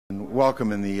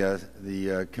Welcome, and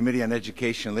the Committee on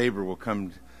Education and Labor will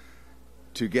come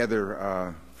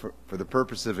together for the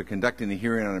purpose of conducting a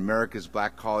hearing on America's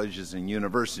black colleges and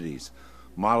universities,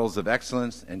 models of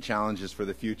excellence and challenges for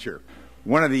the future.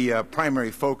 One of the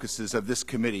primary focuses of this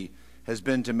committee has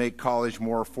been to make college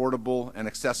more affordable and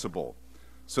accessible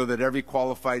so that every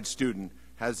qualified student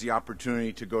has the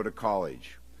opportunity to go to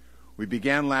college. We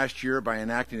began last year by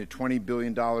enacting a $20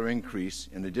 billion increase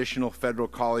in additional federal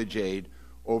college aid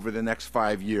over the next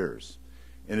 5 years.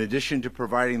 In addition to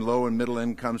providing low and middle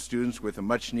income students with a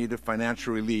much needed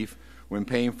financial relief when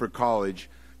paying for college,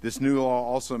 this new law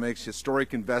also makes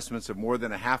historic investments of more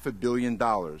than $500 million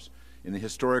in the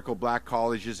historical black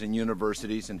colleges and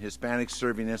universities and Hispanic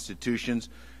serving institutions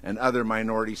and other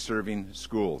minority serving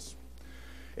schools.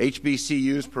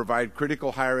 HBCUs provide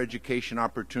critical higher education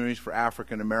opportunities for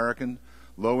African American,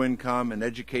 low income, and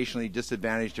educationally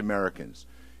disadvantaged Americans.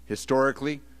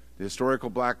 Historically, the historical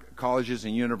black colleges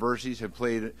and universities have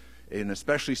played an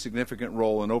especially significant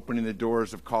role in opening the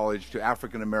doors of college to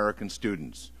African American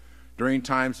students. During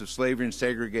times of slavery and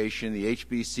segregation, the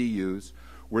HBCUs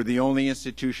were the only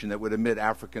institution that would admit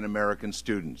African American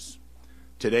students.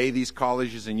 Today, these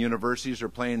colleges and universities are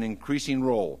playing an increasing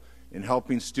role in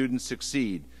helping students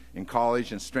succeed in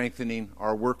college and strengthening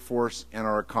our workforce and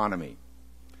our economy.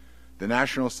 The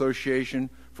National Association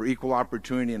for Equal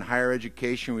Opportunity in Higher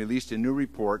Education released a new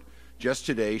report just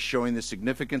today showing the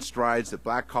significant strides that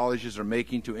black colleges are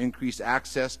making to increase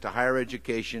access to higher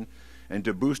education and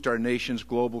to boost our nation's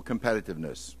global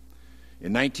competitiveness.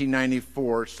 In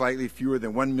 1994, slightly fewer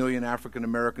than 1 million African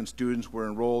American students were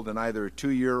enrolled in either a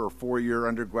 2-year or 4-year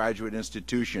undergraduate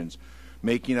institutions,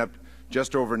 making up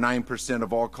just over 9%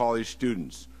 of all college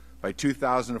students. By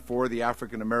 2004, the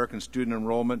African American student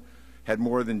enrollment had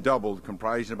more than doubled,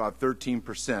 comprising about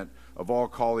 13% of all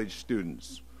college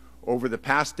students. Over the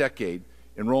past decade,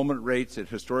 enrollment rates at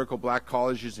historical black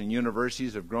colleges and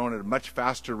universities have grown at a much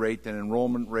faster rate than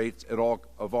enrollment rates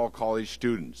of all college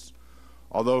students.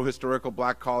 Although historical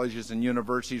black colleges and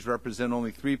universities represent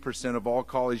only 3% of all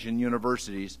college and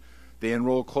universities, they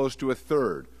enroll close to a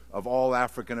third of all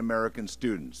African American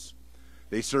students.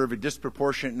 They serve a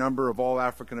disproportionate number of all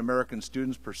African American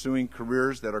students pursuing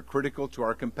careers that are critical to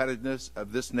our competitiveness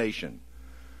of this nation.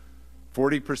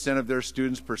 40% of their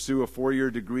students pursue a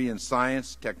 4-year degree in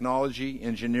science, technology,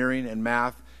 engineering, and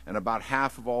math, and about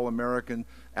half of all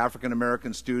African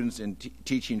American students in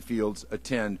teaching fields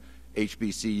attend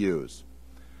HBCUs.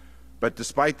 But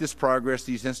despite this progress,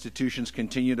 these institutions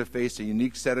continue to face a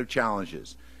unique set of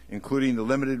challenges, including the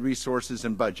limited resources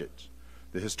and budgets.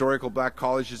 The historical black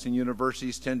colleges and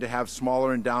universities tend to have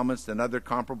smaller endowments than other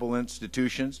comparable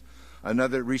institutions.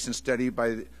 Another recent study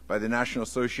by the National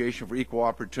Association for Equal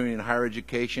Opportunity in Higher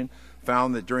Education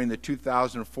found that during the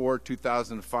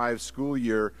 2004-2005 school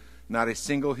year, not a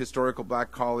single historical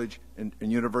black college and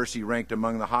university ranked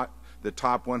among the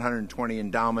top 120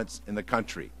 endowments in the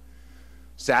country.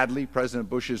 Sadly, President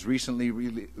Bush's recently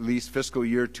released fiscal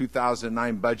year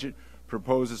 2009 budget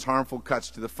proposes harmful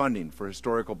cuts to the funding for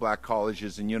historical black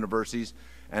colleges and universities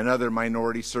and other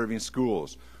minority-serving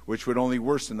schools, which would only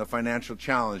worsen the financial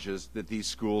challenges that these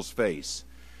schools face.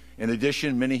 In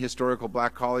addition, many historical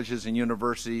black colleges and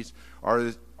universities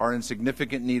are in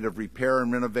significant need of repair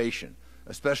and renovation,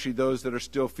 especially those that are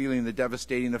still feeling the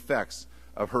devastating effects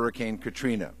of Hurricane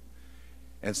Katrina.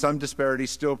 And some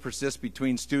disparities still persist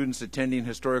between students attending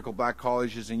historical black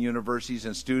colleges and universities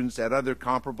and students at other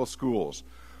comparable schools.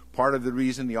 Part of the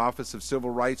reason the Office of Civil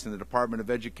Rights and the Department of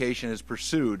Education has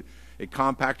pursued a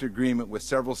compact agreement with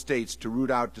several states to root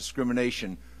out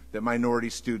discrimination that minority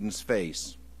students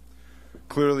face.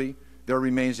 Clearly, there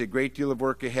remains a great deal of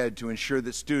work ahead to ensure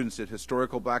that students at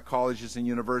historical black colleges and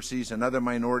universities and other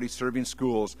minority-serving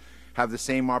schools have the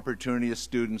same opportunity as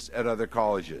students at other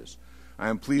colleges. I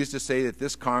am pleased to say that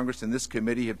this Congress and this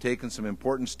committee have taken some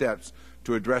important steps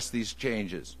to address these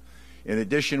changes. In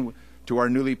addition to our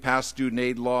newly passed student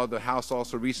aid law, the House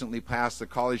also recently passed the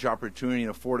College Opportunity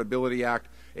and Affordability Act,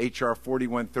 H.R.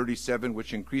 4137,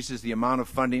 which increases the amount of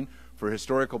funding for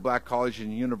historical black colleges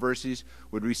and universities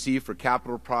would receive for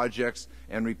capital projects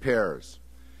and repairs.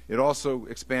 It also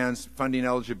expands funding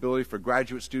eligibility for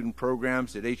graduate student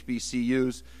programs at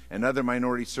HBCUs and other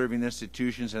minority-serving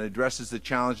institutions and addresses the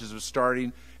challenges of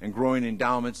starting and growing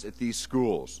endowments at these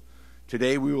schools.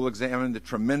 Today, we will examine the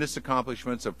tremendous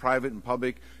accomplishments of private and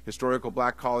public historical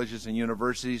black colleges and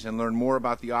universities and learn more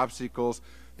about the obstacles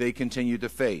they continue to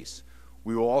face.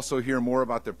 We will also hear more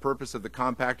about the purpose of the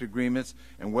compact agreements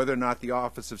and whether or not the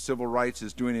Office of Civil Rights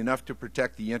is doing enough to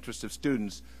protect the interests of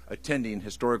students attending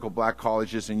historical black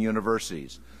colleges and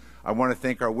universities. I want to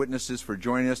thank our witnesses for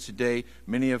joining us today,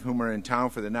 many of whom are in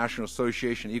town for the National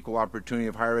Association Equal Opportunity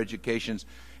of Higher Education's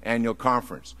annual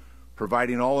conference.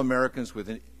 Providing all Americans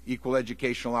with equal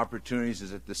educational opportunities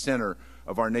is at the center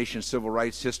of our nation's civil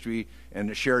rights history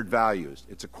and shared values.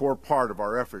 It's a core part of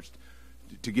our efforts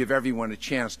to give everyone a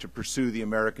chance to pursue the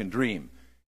American dream.